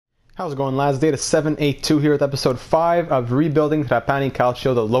How's it going, lads? Data 782 here with episode 5 of Rebuilding Trapani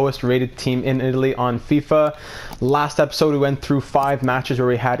Calcio, the lowest rated team in Italy on FIFA. Last episode we went through 5 matches where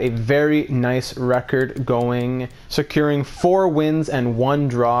we had a very nice record going, securing 4 wins and 1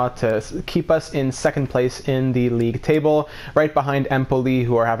 draw to keep us in second place in the league table, right behind Empoli,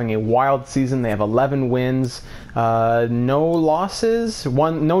 who are having a wild season. They have 11 wins, no losses,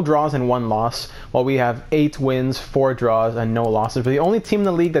 no draws and 1 loss, while we have 8 wins, 4 draws and no losses. We're the only team in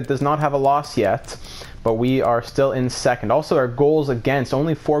the league that does not have a loss yet, but we are still in second. Also, our goals against,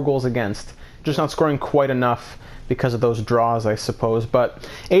 only 4 goals against, just not scoring quite enough because of those draws, I suppose. But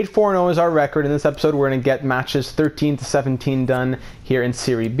 8-4-0 is our record. In this episode, we're going to get matches 13 to 17 done here in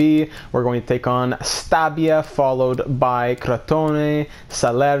Serie B. We're going to take on Stabia, followed by Crotone,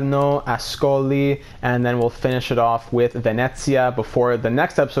 Salerno, Ascoli, and then we'll finish it off with Venezia before the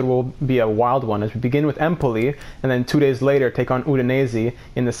next episode will be a wild one, as we begin with Empoli, and then 2 days later take on Udinese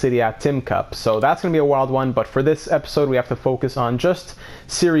in the Serie A Team Cup. So that's going to be a wild one, but for this episode, we have to focus on just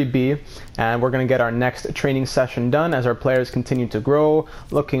Serie B, and we're going to get our next training session done as our players continue to grow,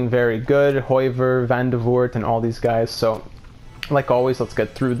 looking very good. Hoiver, Van de Voort, and all these guys. So like always, let's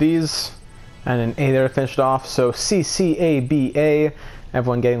get through these. And an A there to finish it off. So CCABA,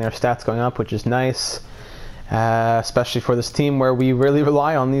 everyone getting their stats going up, which is nice. Especially for this team where we really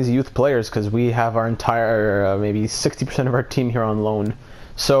rely on these youth players, because we have our entire, maybe 60% of our team here on loan.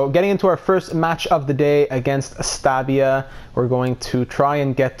 So getting into our first match of the day against Stabia, we're going to try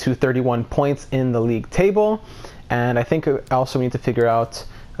and get to 31 points in the league table. And I think also we need to figure out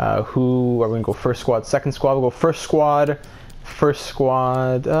who are we going to go first squad, second squad. We'll go first squad. First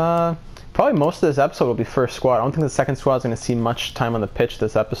squad, probably most of this episode will be first squad. I don't think the second squad is going to see much time on the pitch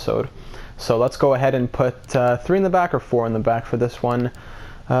this episode. So let's go ahead and put 3 in the back or 4 in the back for this one.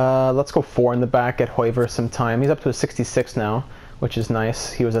 Let's go 4 in the back, get Hoiver some time. He's up to a 66 now, which is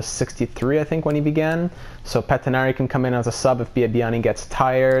nice. He was a 63, I think, when he began. So Pettinari can come in as a sub if Biabiani gets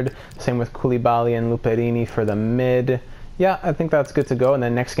tired. Same with Koulibaly and Luperini for the mid. Yeah, I think that's good to go. And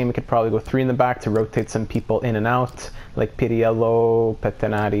then next game we could probably go 3 in the back to rotate some people in and out, like Piriello,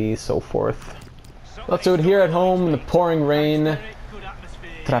 Pettinari, so forth. Let's do it here at home in the pouring rain.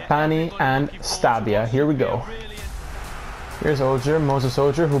 Trapani and Stabia. Here we go. Here's Ogier, Moses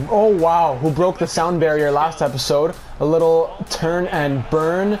Ogier, who, oh wow, who broke the sound barrier last episode. A little turn and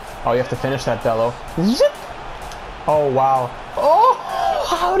burn. Oh, you have to finish that, Bello. Zip! Oh wow. Oh,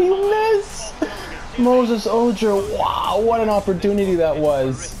 how do you miss? Moses Ogier, wow, what an opportunity that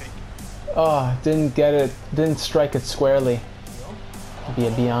was. Oh, didn't get it, didn't strike it squarely.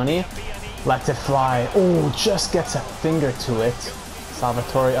 Biabiani lets it fly. Oh, just gets a finger to it.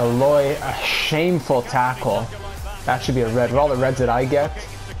 Salvatore Aloy, a shameful tackle. That should be a red. With all the reds that I get,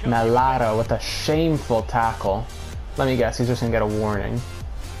 Malata with a shameful tackle. Let me guess, he's just going to get a warning.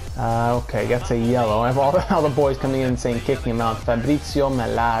 Okay, gets a yellow. I have all the boys coming in saying kicking him out. Fabrizio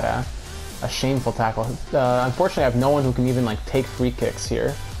Malata. A shameful tackle. Unfortunately, I have no one who can even like take free kicks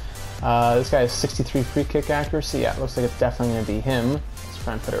here. This guy has 63 free kick accuracy. Yeah, looks like it's definitely going to be him. Let's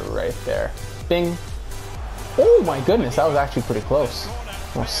try and put it right there. Bing. Oh my goodness, that was actually pretty close.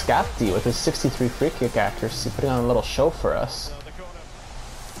 Moscati with his 63 free kick accuracy, putting on a little show for us.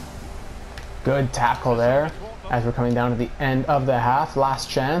 Good tackle there as we're coming down to the end of the half. Last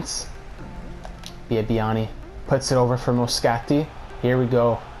chance. Biabiani puts it over for Moscati. Here we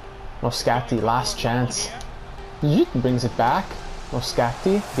go. Moscati, last chance. Brings it back.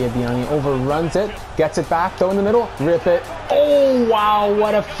 Moscati, Biabiani overruns it, gets it back, though in the middle, rip it. Oh wow,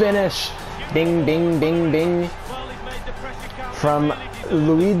 what a finish. Bing, bing, bing, bing. From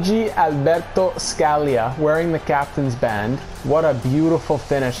Luigi Alberto Scalia, wearing the captain's band. What a beautiful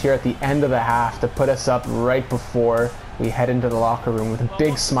finish here at the end of the half to put us up right before we head into the locker room with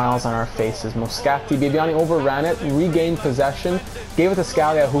big smiles on our faces. Moscati, Biabiani overran it, regained possession, gave it to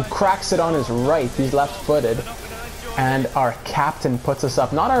Scalia, who cracks it on his right. He's left-footed. And our captain puts us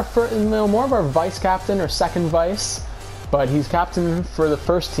up. Not our first, more of our vice captain or second vice, but he's captain for the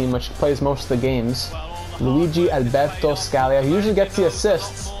first team, which plays most of the games. Luigi Alberto Scalia, he usually gets the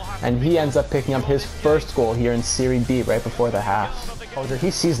assists, and he ends up picking up his first goal here in Serie B right before the half. Oh,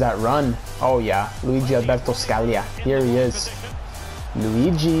 he sees that run. Oh yeah, Luigi Alberto Scalia. Here he is.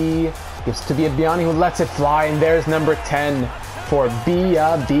 Luigi gives to Biabiani, who lets it fly, and there's number 10 for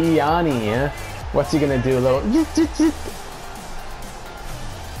Biabiani. What's he gonna do? A little...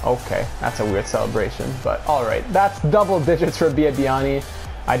 Okay, that's a weird celebration, but alright. That's double digits for Biabiani.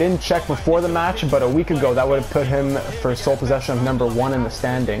 I didn't check before the match, but a week ago that would have put him for sole possession of number 1 in the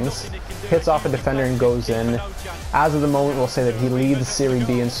standings. Hits off a defender and goes in. As of the moment, we'll say that he leads Serie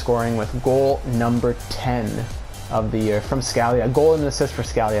B in scoring with goal number 10. of the year from Scalia. A goal and an assist for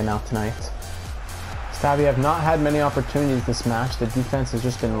Scalia now tonight. Stavi have not had many opportunities this match. The defense has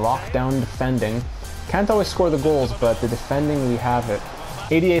just been locked down defending. Can't always score the goals, but the defending, we have it.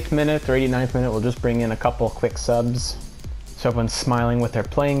 88th minute or 89th minute, we'll just bring in a couple quick subs. So everyone's smiling with their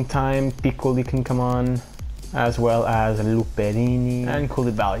playing time. Piccoli can come on, as well as Luperini and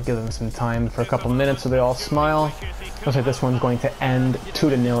Koulibaly. Give them some time for a couple minutes so they all smile. Looks like this one's going to end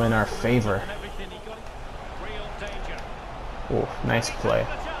 2-0 in our favor. Oh, nice play.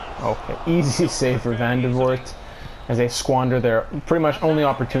 Okay, easy save for Van de Voort as they squander their pretty much only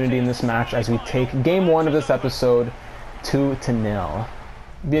opportunity in this match as we take game 1 of this episode 2-0.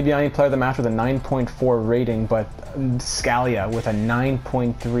 Biabiani player of the match with a 9.4 rating, but Scalia with a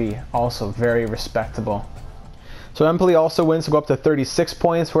 9.3, also very respectable. So Empoli also wins to go up to 36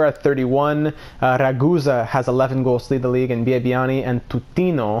 points. We're at 31. Ragusa has 11 goals to lead the league, and Biabiani and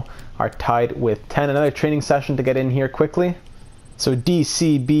Tutino are tied with 10. Another training session to get in here quickly. So D,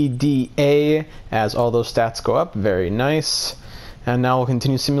 C, B, D, A, as all those stats go up. Very nice. And now we'll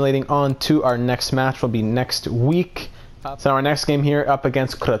continue simulating on to our next match. Will be next week. So our next game here up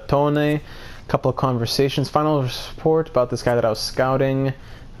against Crotone. A couple of conversations. Final report about this guy that I was scouting.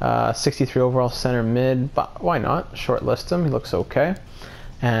 63 overall center mid, but why not? Shortlist him, he looks okay.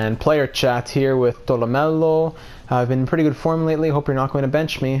 And player chat here with Tolomello. I've been in pretty good form lately, hope you're not going to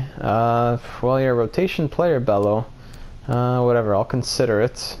bench me. Well, you're a rotation player, Bello. Whatever, I'll consider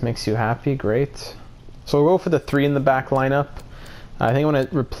it. Makes you happy, great. So we'll go for the 3 in the back lineup. I think I want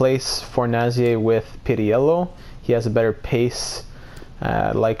to replace Fornazier with Piriello. He has a better pace.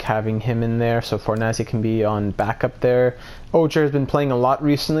 I like having him in there, so Fornazier can be on backup there. Oger has been playing a lot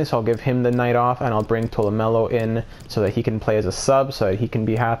recently, so I'll give him the night off, and I'll bring Tolomello in so that he can play as a sub, so that he can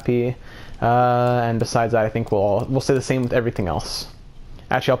be happy. And besides that, I think we'll say the same with everything else.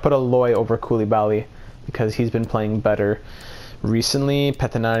 Actually, I'll put Aloy over Koulibaly because he's been playing better recently.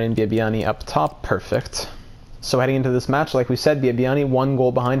 Petinari and Biabiani up top, perfect. So heading into this match, like we said, Biabiani 1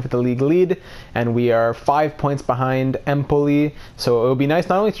 goal behind for the league lead, and we are 5 points behind Empoli. So it would be nice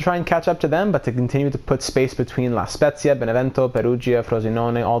not only to try and catch up to them, but to continue to put space between La Spezia, Benevento, Perugia,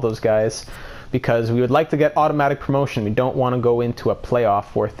 Frosinone, all those guys, because we would like to get automatic promotion. We don't want to go into a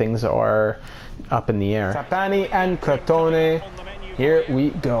playoff where things are up in the air. Trapani and Crotone, here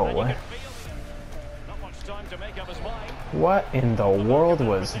we go. What in the world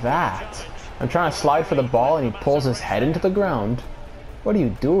was that? I'm trying to slide for the ball and he pulls his head into the ground. What are you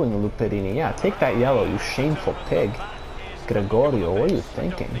doing, Luperini? Yeah, take that yellow, you shameful pig. Gregorio, what are you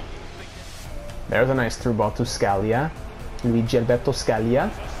thinking? There's a nice through ball to Scalia. Luigi Alberto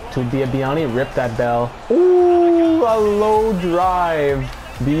Scalia to Biabiani. Rip that bell. Ooh, a low drive.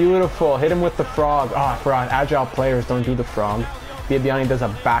 Beautiful. Hit him with the frog. Oh, I forgot. Agile players don't do the frog. Biabiani does a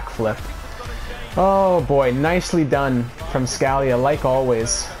backflip. Oh boy, nicely done from Scalia, like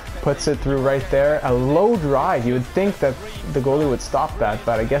always. Puts it through right there. A low drive. You would think that the goalie would stop that,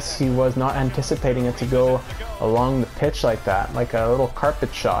 but I guess he was not anticipating it to go along the pitch like that, like a little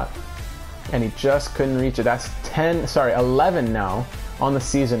carpet shot. And he just couldn't reach it. That's 11 now on the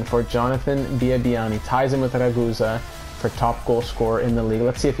season for Jonathan Biabiani. Ties him with Ragusa for top goal scorer in the league.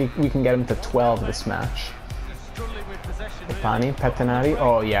 Let's see if we can get him to 12 this match. Tapani, Petinari.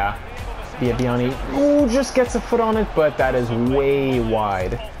 Oh yeah. Biabiani. Ooh, just gets a foot on it, but that is way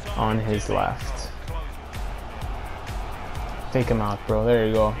wide on his left. Take him out, bro. There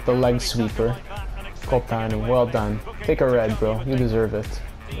you go. The leg sweeper. Colpani, well done. Take a red, bro. You deserve it.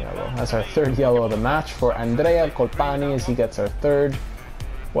 Yellow. That's our 3rd yellow of the match for Andrea Colpani as he gets our 3rd.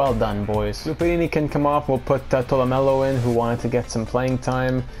 Well done, boys. Luperini can come off. We'll put Tolomello in, who wanted to get some playing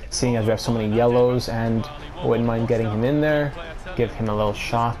time, seeing as we have so many yellows, and wouldn't mind getting him in there. Give him a little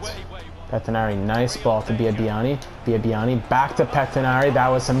shot. Petinari, nice ball to Biabiani. Biabiani back to Petinari. That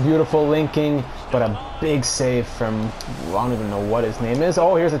was some beautiful linking, but a big save from, I don't even know what his name is.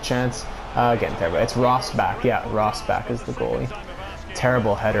 Oh, here's a chance. Again, terrible. It's Rossback. Yeah, Rossback is the goalie.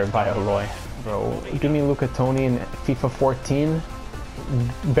 Terrible header by Aloy. Bro, give me Luca Toni in FIFA 14.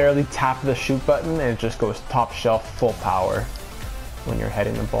 Barely tap the shoot button and it just goes top shelf full power when you're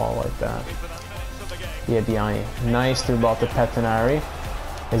heading the ball like that. Biabiani, nice through ball to Petinari.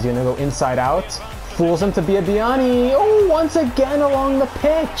 Is he gonna go inside out? Fools him to Biabiani. Oh, once again along the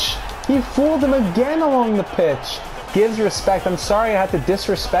pitch. He fooled him again along the pitch. Gives respect. I'm sorry I had to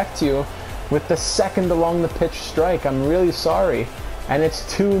disrespect you with the 2nd along the pitch strike. I'm really sorry. And it's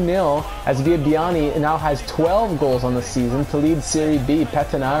 2-0 as Biabiani now has 12 goals on the season to lead Serie B.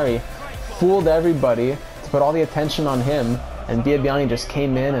 Petinari fooled everybody to put all the attention on him, and Biabiani just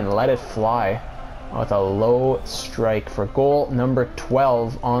came in and let it fly with a low strike for goal number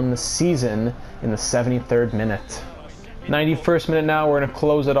 12 on the season in the 73rd minute. 91st minute now, we're going to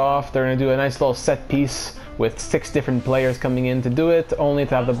close it off. They're going to do a nice little set piece with 6 different players coming in to do it, only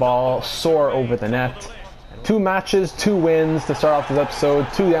to have the ball soar over the net. 2 matches, 2 wins to start off this episode.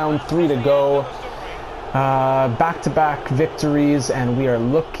 2 down, 3 to go. Back-to-back victories, and we are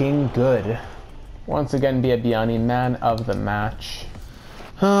looking good. Once again, Biabiani, man of the match.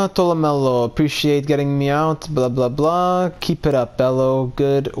 Tolomello, appreciate getting me out, blah blah blah. Keep it up, Bello,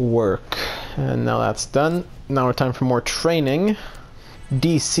 good work. And now that's done. Now we're time for more training.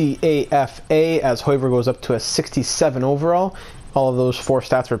 DCAFA, as Hoiver goes up to a 67 overall. All of those 4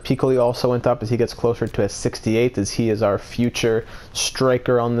 stats for Piccoli also went up as he gets closer to a 68, as he is our future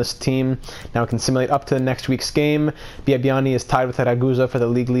striker on this team. Now we can simulate up to the next week's game. Biabiani is tied with Ragusa for the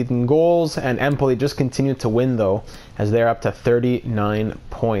league lead in goals, and Empoli just continued to win though, as they're up to 39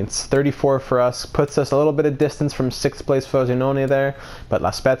 points. 34 for us, puts us a little bit of distance from 6th place Frosinone there, but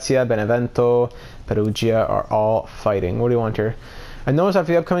La Spezia, Benevento, Perugia are all fighting. What do you want here? I noticed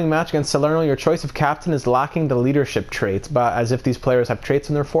after the upcoming match against Salerno, your choice of captain is lacking the leadership traits, but as if these players have traits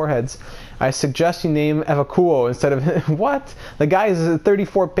on their foreheads. I suggest you name Evacuo instead of... What? The guy is a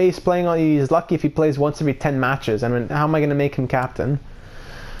 34 pace playing on... He's lucky if he plays once every 10 matches. I mean, how am I going to make him captain?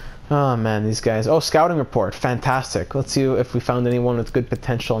 Oh man, these guys. Oh, scouting report. Fantastic. Let's see if we found anyone with good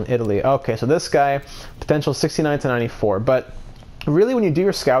potential in Italy. Okay, so this guy, potential 69 to 94, but... Really, when you do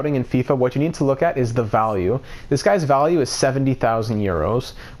your scouting in FIFA, what you need to look at is the value. This guy's value is 70,000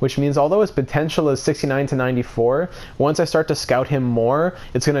 euros, which means although his potential is 69 to 94, once I start to scout him more,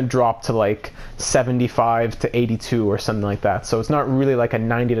 it's going to drop to like 75 to 82 or something like that. So it's not really like a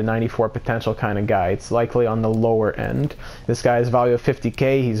 90 to 94 potential kind of guy. It's likely on the lower end. This guy's value of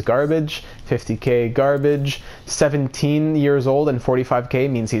 50k, he's garbage. 50k, garbage. 17 years old and 45k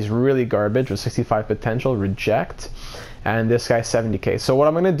means he's really garbage with 65 potential, reject. And this guy's 70k. So what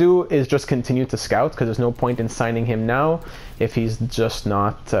I'm going to do is just continue to scout, because there's no point in signing him now if he's just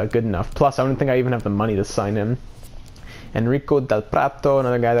not good enough. Plus, I don't think I even have the money to sign him. Enrico Del Prato,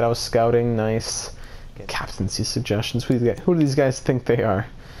 another guy that I was scouting. Nice. Captaincy suggestions. Who do these guys think they are?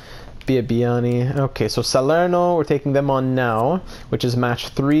 Biabiani. Okay, so Salerno, we're taking them on now, which is match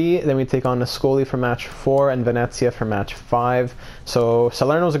 3. Then we take on Ascoli for match 4 and Venezia for match 5. So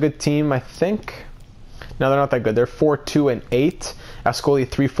Salerno's a good team, I think. No, they're not that good. They're 4-2 and 8. Ascoli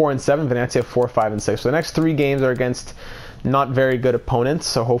 3-4 and 7. Venezia 4-5 and 6. So the next 3 games are against not very good opponents.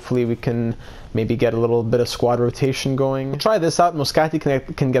 So hopefully we can maybe get a little bit of squad rotation going. We'll try this out. Moscati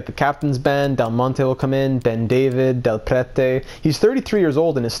can get the captain's band. Del Monte will come in. Ben David, Del Prete. He's 33 years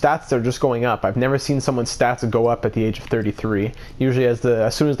old and his stats are just going up. I've never seen someone's stats go up at the age of 33. Usually as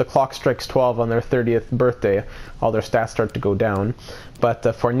soon as the clock strikes 12 on their 30th birthday, all their stats start to go down. But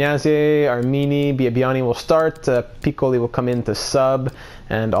Fornazie, Armini, Biabiani will start. Piccoli will come in to sub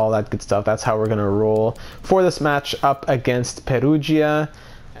and all that good stuff. That's how we're going to roll for this match up against Perugia.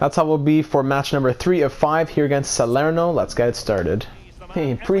 That's how we'll be for match number 3 of 5 here against Salerno. Let's get it started.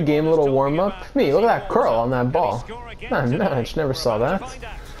 Hey, pre-game little warm-up. Hey, look at that curl on that ball. Man, I just never saw that.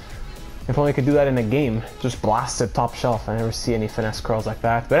 If only I could do that in a game. Just blast it top shelf. I never see any finesse curls like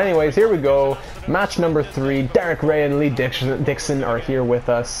that. But anyways, here we go. Match number 3. Derek Ray and Lee Dixon are here with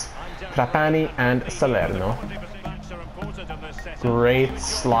us. Trapani and Salerno. Great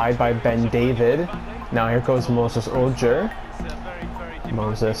slide by Ben David. Now here goes Moses Oger.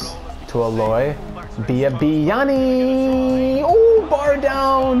 Moses to Aloy. Biabiani! Oh, bar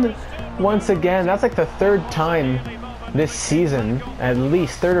down! Once again, that's like the 3rd time this season, at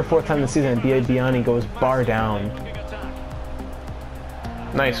least 3rd or 4th time this season, Biabiani goes bar down.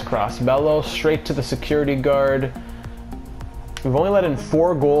 Nice cross. Bello straight to the security guard. We've only let in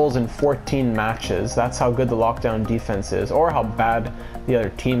 4 goals in 14 matches. That's how good the lockdown defense is, or how bad the other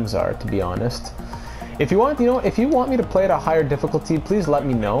teams are, to be honest. If you want, if you want me to play at a higher difficulty, please let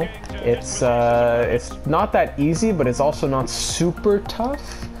me know. It's not that easy, but it's also not super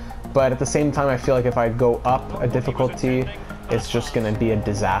tough. But at the same time, I feel like if I go up a difficulty, it's just gonna be a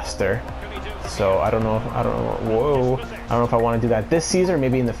disaster. So I don't know. Whoa! I don't know if I want to do that this season, or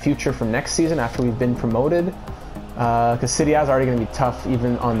maybe in the future from next season after we've been promoted. Because Serie A is already going to be tough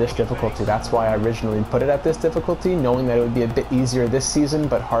even on this difficulty. That's why I originally put it at this difficulty, knowing that it would be a bit easier this season,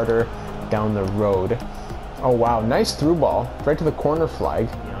 but harder down the road. Oh wow, nice through ball, right to the corner flag.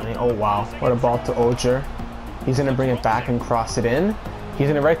 Oh wow, what a ball to Oger. He's going to bring it back and cross it in. He's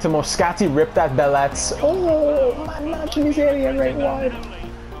going to right to Moscati, rip that Bellets. Oh, mannaggia miseria, right wide.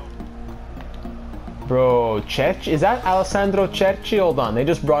 Bro, Cerci? Is that Alessandro Cerci? Hold on, they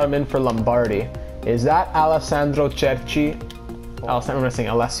just brought him in for Lombardi. Is that Alessandro Cerci? I'm going to sing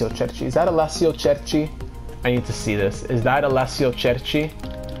Alessio Cerci. Is that Alessio Cerci? I need to see this. Is that Alessio Cerci?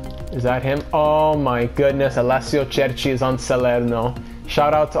 Is that him? Oh my goodness, Alessio Cerci is on Salerno.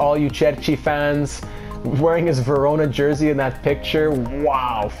 Shout out to all you Cerci fans. Wearing his Verona jersey in that picture.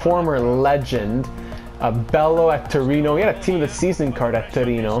 Wow, former legend. Bello at Torino. He had a team of the season card at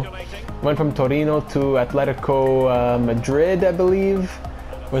Torino. Went from Torino to Atletico Madrid, I believe.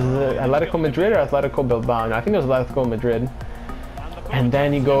 Was it Atletico Madrid or Atletico Bilbao? No, I think it was Atletico Madrid. And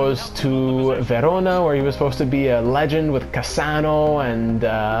then he goes to Verona, where he was supposed to be a legend with Cassano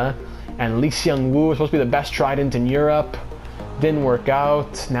and Lee Seung-woo, supposed to be the best trident in Europe. Didn't work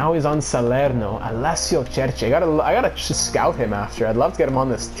out. Now he's on Salerno. Alessio Cerci. I gotta just scout him after. I'd love to get him on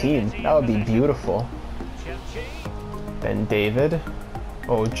this team. That would be beautiful. Then David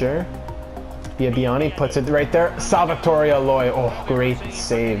Ogier. Biabiani puts it right there. Salvatore Aloy. Oh, great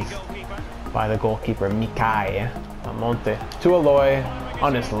save by the goalkeeper, Mikai Monte. To Aloy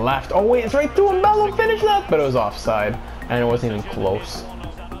on his left. Oh wait, it's right to him. Bello finished that, but it was offside, and it wasn't even close.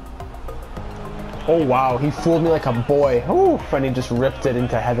 Oh wow, he fooled me like a boy. Oof, and he just ripped it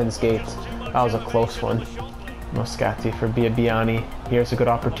into Heaven's Gate. That was a close one. Moscati for Biabiani. Here's a good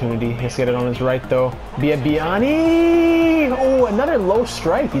opportunity. He has to get it on his right though. Biabiani! Oh, another low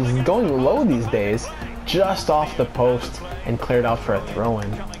strike. He's going low these days. Just off the post and cleared out for a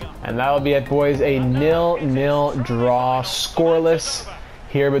throw-in. And that'll be it, boys. A 0-0 draw, scoreless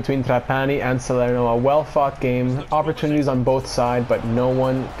here between Trapani and Salerno. A well-fought game. Opportunities on both sides, but no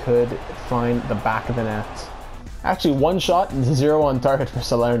one could find the back of the net. Actually, 1 shot, 0 on target for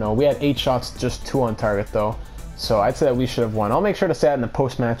Salerno. We had 8 shots, just 2 on target though. So I'd say that we should have won. I'll make sure to say that in the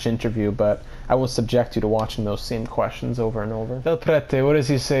post-match interview, but I will subject you to watching those same questions over and over. Del Prete, what does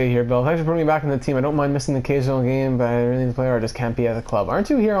he say here, Bill? Thanks for putting me back in the team. I don't mind missing the occasional game, but I really need to play or I just can't be at the club. Aren't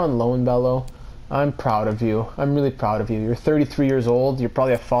you here on loan, Bello? I'm proud of you. I'm really proud of you. You're 33 years old. You're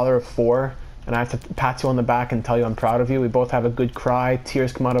probably a father of 4, and I have to pat you on the back and tell you I'm proud of you. We both have a good cry.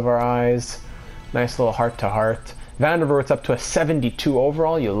 Tears come out of our eyes. Nice little heart-to-heart. Vandervoort's up to a 72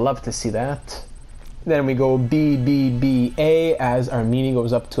 overall. You'll love to see that. Then we go BBBA as Armini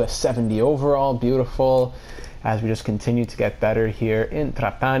goes up to a 70 overall. Beautiful. As we just continue to get better here in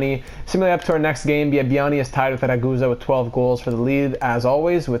Trapani. Similarly up to our next game, Biabiani is tied with Ragusa with 12 goals for the lead, as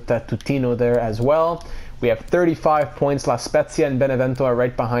always, with Tutino there as well. We have 35 points. La Spezia and Benevento are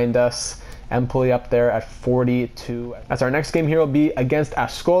right behind us. Empoli up there at 42. As our next game here will be against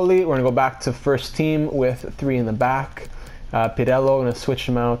Ascoli. We're going to go back to first team with 3 in the back. Pirello, going to switch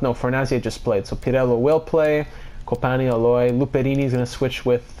him out. No, Fornazier just played, so Pirello will play. Copani, Aloy. Luperini is going to switch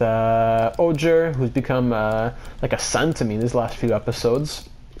with Ogier, who's become like a son to me these last few episodes.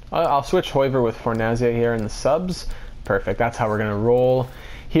 I'll switch Hoiver with Fornazier here in the subs. Perfect, that's how we're going to roll.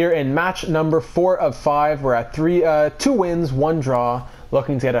 Here in match number 4 of 5, we're at 2 wins, 1 draw,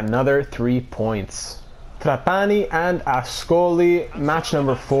 looking to get another 3 points. Trapani and Ascoli, match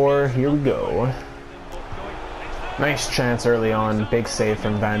number 4, here we go. Nice chance early on, big save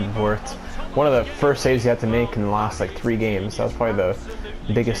from Vandervoort. One of the first saves he had to make in the last like 3 games. That was probably the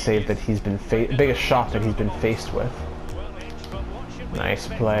biggest save that he's been biggest shot that he's been faced with. Nice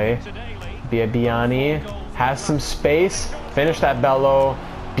play. Biabiani has some space. Finish that Bello.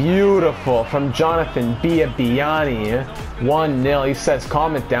 Beautiful from Jonathan Biabiani. 1-0. He says,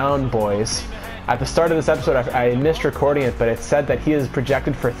 calm it down, boys. At the start of this episode, I missed recording it, but it said that he is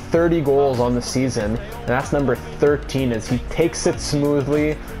projected for 30 goals on the season, and that's number 13 as he takes it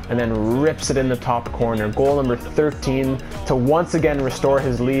smoothly and then rips it in the top corner. Goal number 13 to once again restore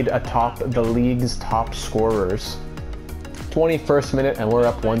his lead atop the league's top scorers. 21st minute and we're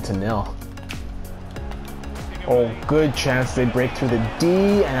up 1-0. Oh, good chance they break through the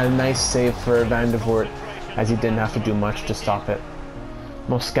D, and a nice save for Vandervoort as he didn't have to do much to stop it.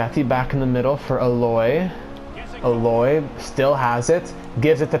 Moscati back in the middle for Aloy. Aloy still has it.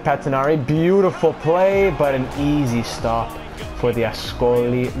 Gives it to Pettinari. Beautiful play, but an easy stop for the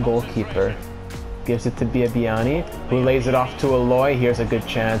Ascoli goalkeeper. Gives it to Biabiani, who lays it off to Aloy. Here's a good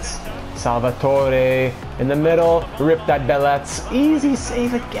chance. Salvatore in the middle. Rip that Bellets. Easy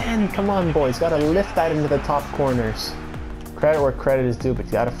save again. Come on, boys. Got to lift that into the top corners. Credit where credit is due, but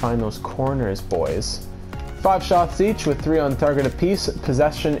you got to find those corners, boys. 5 shots each with 3 on target apiece.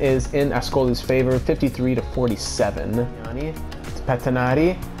 Possession is in Ascoli's favor, 53-47. It's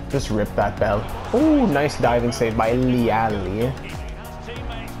Pettinari. Just rip that bell. Ooh, nice diving save by Liali.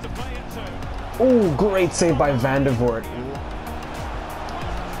 Ooh, great save by Vandervoort.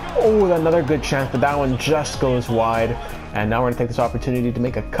 Oh, another good chance, but that one just goes wide. And now we're going to take this opportunity to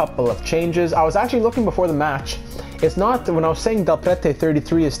make a couple of changes. I was actually looking before the match. It's not, when I was saying Del Prete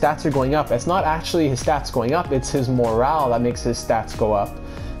 33, his stats are going up. It's not actually his stats going up, it's his morale that makes his stats go up.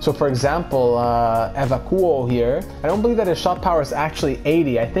 So for example, Evacuo here, I don't believe that his shot power is actually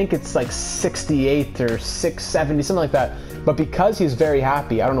 80. I think it's like 68 or 670, something like that. But because he's very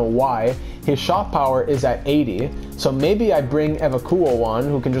happy, I don't know why, his shot power is at 80. So maybe I bring Evacuo on,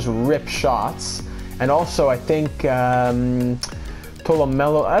 who can just rip shots. And also I think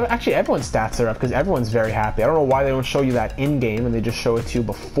Tolomelo, actually everyone's stats are up because everyone's very happy. I don't know why they don't show you that in-game and they just show it to you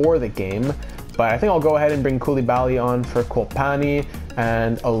before the game. But I think I'll go ahead and bring Koulibaly on for Colpani,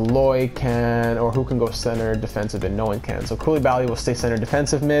 and Aloy can, or who can go center defensive mid? No one can. So Koulibaly will stay center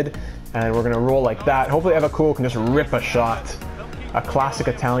defensive mid, and we're going to roll like that. Hopefully Evacuo can just rip a shot. A classic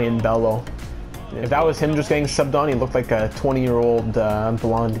Italian bello. If that was him just getting subbed on, he looked like a 20-year-old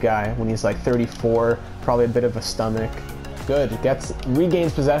blonde guy when he's like 34, probably a bit of a stomach. Good,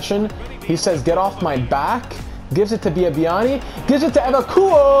 regains possession. He says, get off my back. Gives it to Biabiani, gives it to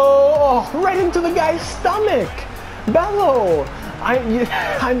Evacuo, oh, right into the guy's stomach. Bello,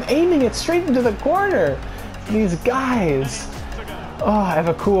 I'm aiming it straight into the corner. These guys. Oh,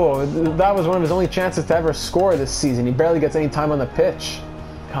 Evacuo, that was one of his only chances to ever score this season. He barely gets any time on the pitch.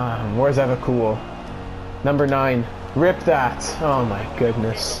 Where's Evacuo? Number 9, rip that. Oh my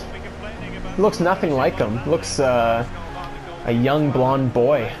goodness. Looks nothing like him. Looks a young blonde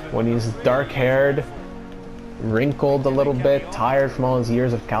boy when he's dark-haired, wrinkled a little bit, tired from all his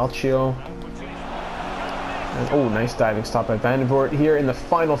years of Calcio. And, oh, nice diving stop by Van der Voort here in the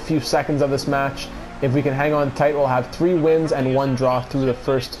final few seconds of this match. If we can hang on tight, we'll have 3 wins and 1 draw through the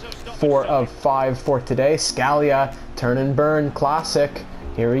first 4 of 5 for today. Scalia, turn and burn, classic.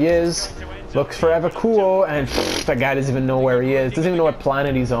 Here he is. Looks for Evacuo, and the guy doesn't even know where he is. Doesn't even know what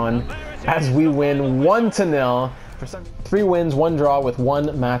planet he's on. As we win 1-0. 3 wins, 1 draw with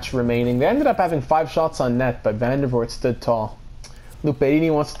 1 match remaining. They ended up having 5 shots on net, but Van der Voort stood tall.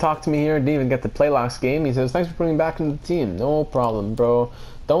 Luperini wants to talk to me here. Didn't even get to play last game. He says, thanks for putting me back into the team. No problem, bro.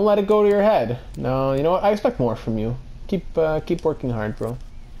 Don't let it go to your head. No, you know what? I expect more from you. Keep working hard, bro.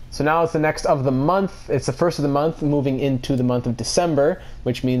 So now it's the next of the month. It's the first of the month, moving into the month of December,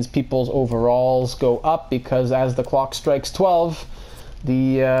 which means people's overalls go up because as the clock strikes 12,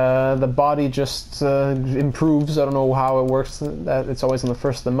 the body just improves. I don't know how it works. That it's always on the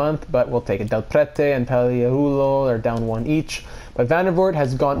first of the month, but we'll take it. Del Prete and Pelliarulo are down 1 each. But Van der Voort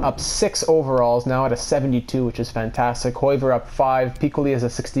has gone up 6 overalls, now at a 72, which is fantastic. Hoiver up 5. Piccoli is a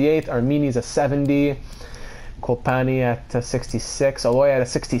 68. Armini is a 70. Colpani at a 66. Aloy at a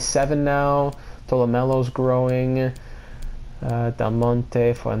 67 now. Tolomelo's growing. Del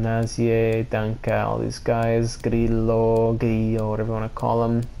Monte, Fornazier, Danca, all these guys, Grillo, whatever you want to call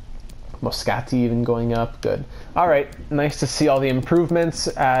them. Moscati even going up, good. All right, nice to see all the improvements,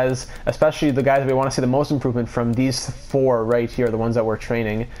 as especially the guys that we want to see the most improvement from, these 4 right here, the ones that we're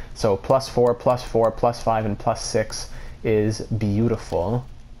training. So +4, +4, +5, and +6 is beautiful.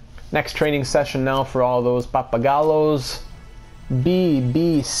 Next training session now for all those papagallos. B,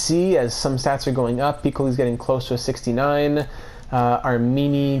 B, C, as some stats are going up. Piccoli's getting close to a 69.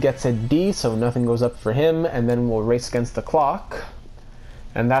 Armini gets a D, so nothing goes up for him, and then we'll race against the clock.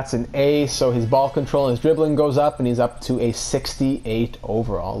 And that's an A, so his ball control and his dribbling goes up, and he's up to a 68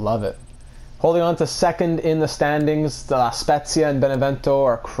 overall. Love it. Holding on to second in the standings, the La Spezia and Benevento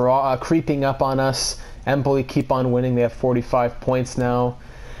are creeping up on us. Empoli keep on winning. They have 45 points now.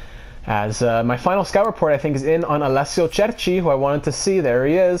 As my final scout report, I think, is in on Alessio Cerci, who I wanted to see. There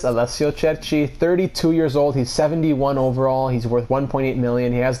he is, Alessio Cerci, 32 years old. He's 71 overall. He's worth 1.8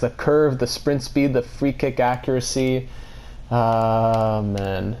 million. He has the curve, the sprint speed, the free kick accuracy.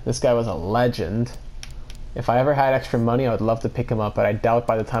 Man, this guy was a legend. If I ever had extra money, I would love to pick him up, but I doubt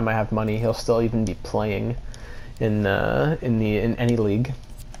by the time I have money, he'll still even be playing in any league.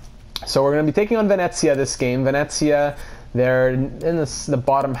 So we're going to be taking on Venezia this game. Venezia, they're in the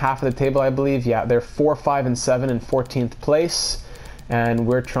bottom half of the table, I believe. Yeah, they're 4, 5, and 7 in 14th place. And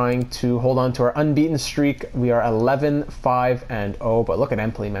we're trying to hold on to our unbeaten streak. We are 11, 5, and 0. But look at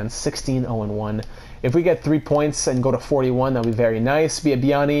Empoli, man. 16, 0, and 1. If we get 3 points and go to 41, that'll be very nice.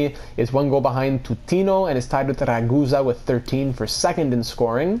 Biabiani is 1 goal behind Tutino and is tied with Ragusa with 13 for second in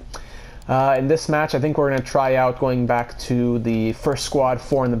scoring. In this match, I think we're going to try out going back to the first squad,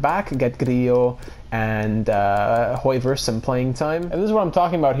 4 in the back, get Grillo and Hoiver some playing time. And this is what I'm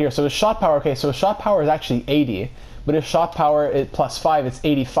talking about here. So his shot power, okay, so his shot power is actually 80, but his shot power is +5, it's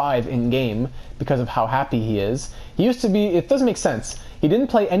 85 in game because of how happy he is. He used to be, it doesn't make sense. He didn't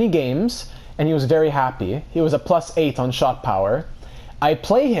play any games and he was very happy. He was a +8 on shot power. I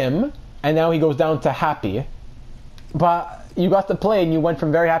play him and now he goes down to happy. But you got to play and you went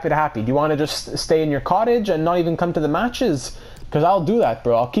from very happy to happy. Do you want to just stay in your cottage and not even come to the matches? Because I'll do that,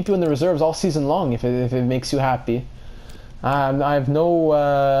 bro. I'll keep you in the reserves all season long if it makes you happy. I have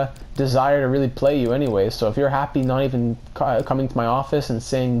no desire to really play you anyway, so if you're happy not even coming to my office and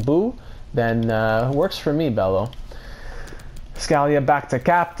saying boo, then works for me, Bello. Scalia back to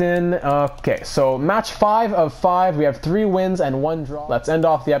captain. Okay, so match 5 of 5. We have 3 wins and 1 draw. Let's end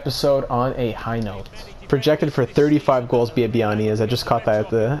off the episode on a high note. Projected for 35 goals, Biabiani is. I just caught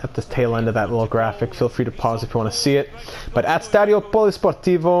that at the tail end of that little graphic. Feel free to pause if you want to see it. But at Stadio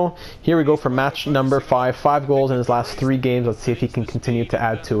Polisportivo, here we go for match number 5. 5 goals in his last 3 games. Let's see if he can continue to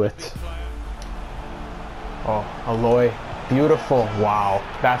add to it. Oh, Aloy. Beautiful. Wow.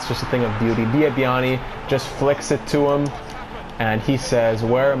 That's just a thing of beauty. Biabiani just flicks it to him. And he says,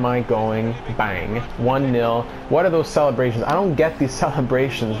 where am I going? Bang. 1-0. What are those celebrations? I don't get these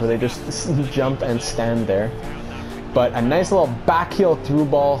celebrations where they just jump and stand there. But a nice little backheel through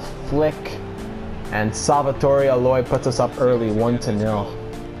ball flick. And Salvatore Aloy puts us up early,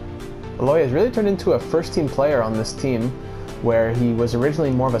 1-0. Aloy has really turned into a first-team player on this team, where he was originally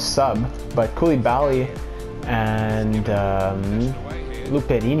more of a sub. But Koulibaly and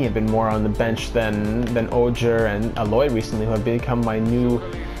Luperini have been more on the bench than Ogier and Aloy recently, who have become my new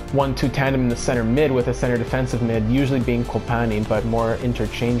 1-2 tandem in the center mid, with a center defensive mid usually being Tapani, but more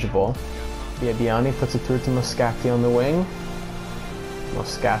interchangeable. Biabiani puts it through to Moscati on the wing.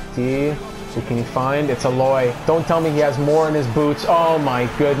 Moscati, who can he find? It's Aloy. Don't tell me he has more in his boots. Oh my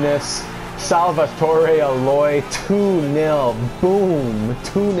goodness. Salvatore Aloy, 2-0. Boom.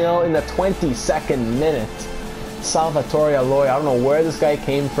 2-0 in the 22nd minute. Salvatore Aloy, I don't know where this guy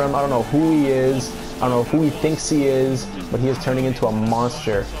came from, I don't know who he is, I don't know who he thinks he is, but he is turning into a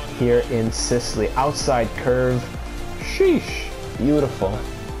monster here in Sicily. Outside curve, sheesh, beautiful.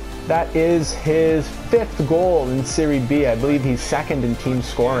 That is his 5th goal in Serie B. I believe he's 2nd in team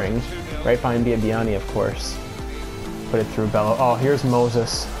scoring, right behind Biabiani, of course. Put it through Bello. Oh, here's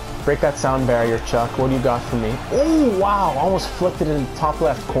Moses. Break that sound barrier, Chuck. What do you got for me? Oh, wow, almost flipped it in the top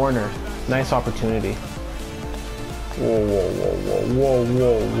left corner. Nice opportunity. Whoa, whoa, whoa, whoa,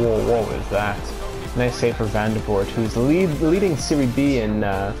 whoa, whoa, whoa, what is that? Nice save for Van de Voort, who's leading Serie B in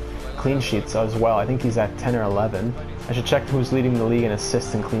clean sheets as well. I think he's at 10 or 11. I should check who's leading the league in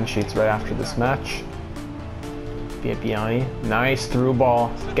assists and clean sheets right after this match. Biabiani, nice through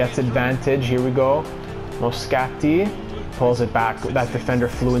ball, gets advantage, here we go. Moscati pulls it back, that defender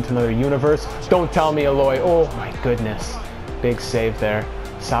flew into another universe. Don't tell me Aloy, oh my goodness. Big save there.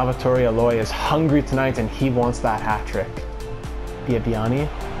 Salvatore Aloy is hungry tonight and he wants that hat trick. Biabiani.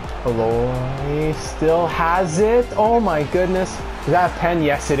 Aloy still has it. Oh my goodness. Is that a pen?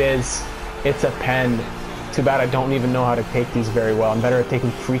 Yes, it is. It's a pen. Too bad I don't even know how to take these very well. I'm better at taking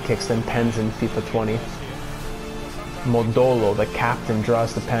free kicks than pens in FIFA 20. Modolo, the captain,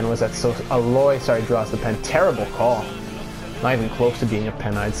 draws the pen. Was that so? Aloy, sorry, draws the pen. Terrible call. Not even close to being a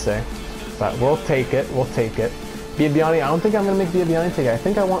pen, I'd say. But we'll take it. We'll take it. Biabiani, I don't think I'm going to make Biabiani take it. I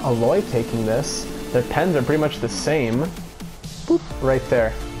think I want Aloy taking this. Their pens are pretty much the same. Boop, right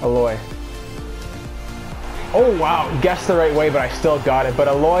there. Aloy. Oh wow, guessed the right way, but I still got it. But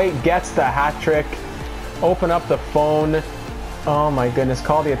Aloy gets the hat trick. Open up the phone. Oh my goodness,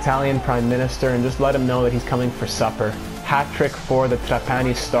 call the Italian Prime Minister and just let him know that he's coming for supper. Hat trick for the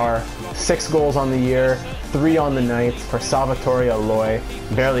Trapani star. 6 goals on the year, 3 on the night for Salvatore Aloy.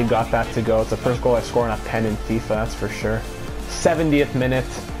 Barely got that to go. It's the first goal I score on a pen in FIFA, that's for sure. 70th minute,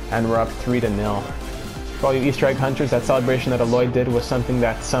 and we're up 3-0. For all you Easter egg hunters, that celebration that Aloy did was something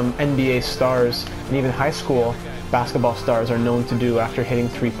that some NBA stars and even high school basketball stars are known to do after hitting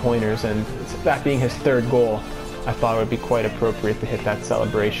 3-pointers, and that being his 3rd goal, I thought it would be quite appropriate to hit that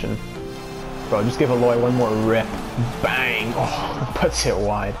celebration. Bro, just give Aloy one more rip. Bang! Oh, puts it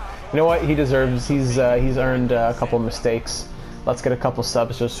wide. You know what? He deserves. He's earned a couple mistakes. Let's get a couple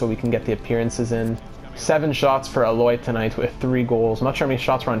subs just so we can get the appearances in. 7 shots for Aloy tonight with 3 goals. I'm not sure how many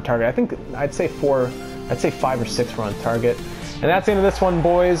shots were on target. I think I'd say 4. I'd say 5 or 6 were on target. And that's the end of this one,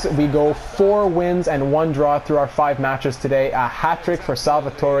 boys. We go 4 wins and 1 draw through our 5 matches today. A hat-trick for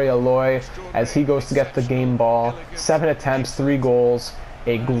Salvatore Aloy as he goes to get the game ball. 7 attempts, 3 goals.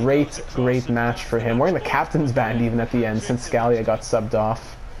 A great, great match for him. Wearing the captain's band even at the end since Scalia got subbed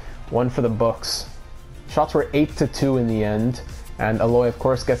off. 1 for the books. Shots were 8-2 in the end. And Aloy, of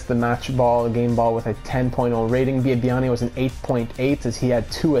course, gets the match ball, the game ball, with a 10.0 rating. Biabiani was an 8.8 as he had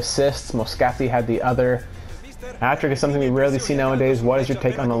 2 assists. Moscati had the other. Hat-trick is something we rarely see nowadays. What is your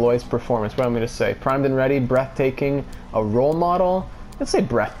take on Aloy's performance? What am I going to say? Primed and ready, breathtaking, a role model? Let's say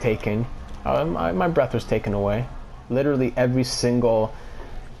breathtaking. My breath was taken away. Literally every single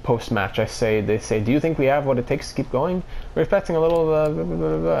post-match they say, do you think we have what it takes to keep going? We're expecting a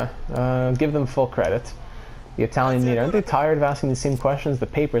little, give them full credit. The Italian media, aren't they tired of asking the same questions? The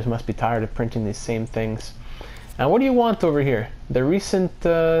papers must be tired of printing these same things. And what do you want over here? The recent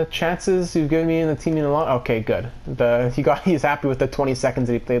chances you've given me in the team in a lot? Okay, good. He's happy with the 20 seconds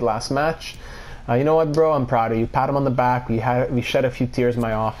that he played last match. You know what, bro? I'm proud of you. Pat him on the back. We shed a few tears in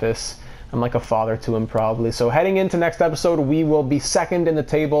my office. I'm like a father to him, probably. So heading into next episode, we will be second in the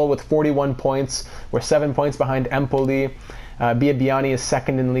table with 41 points. We're 7 points behind Empoli. Biabiani is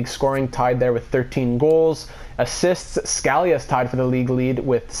second in league scoring, tied there with 13 goals. Assists, Scalia is tied for the league lead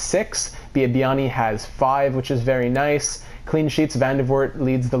with 6. Biabiani has 5, which is very nice. Clean sheets, Van de Voort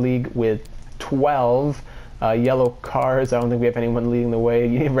leads the league with 12. Yellow cards, I don't think we have anyone leading the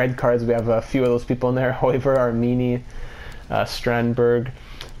way. Red cards, we have a few of those people in there. Hoiver, Armini, Strandberg.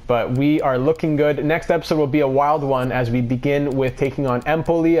 But we are looking good. Next episode will be a wild one as we begin with taking on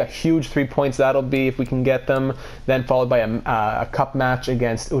Empoli. A huge 3 points that'll be if we can get them. Then followed by a cup match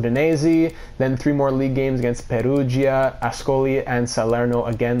against Udinese. Then 3 more league games against Perugia, Ascoli, and Salerno.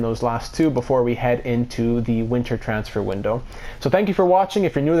 Again, those last 2 before we head into the winter transfer window. So thank you for watching.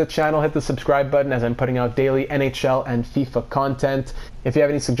 If you're new to the channel, hit the subscribe button as I'm putting out daily NHL and FIFA content. If you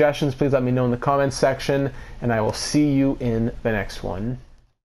have any suggestions, please let me know in the comments section. And I will see you in the next one.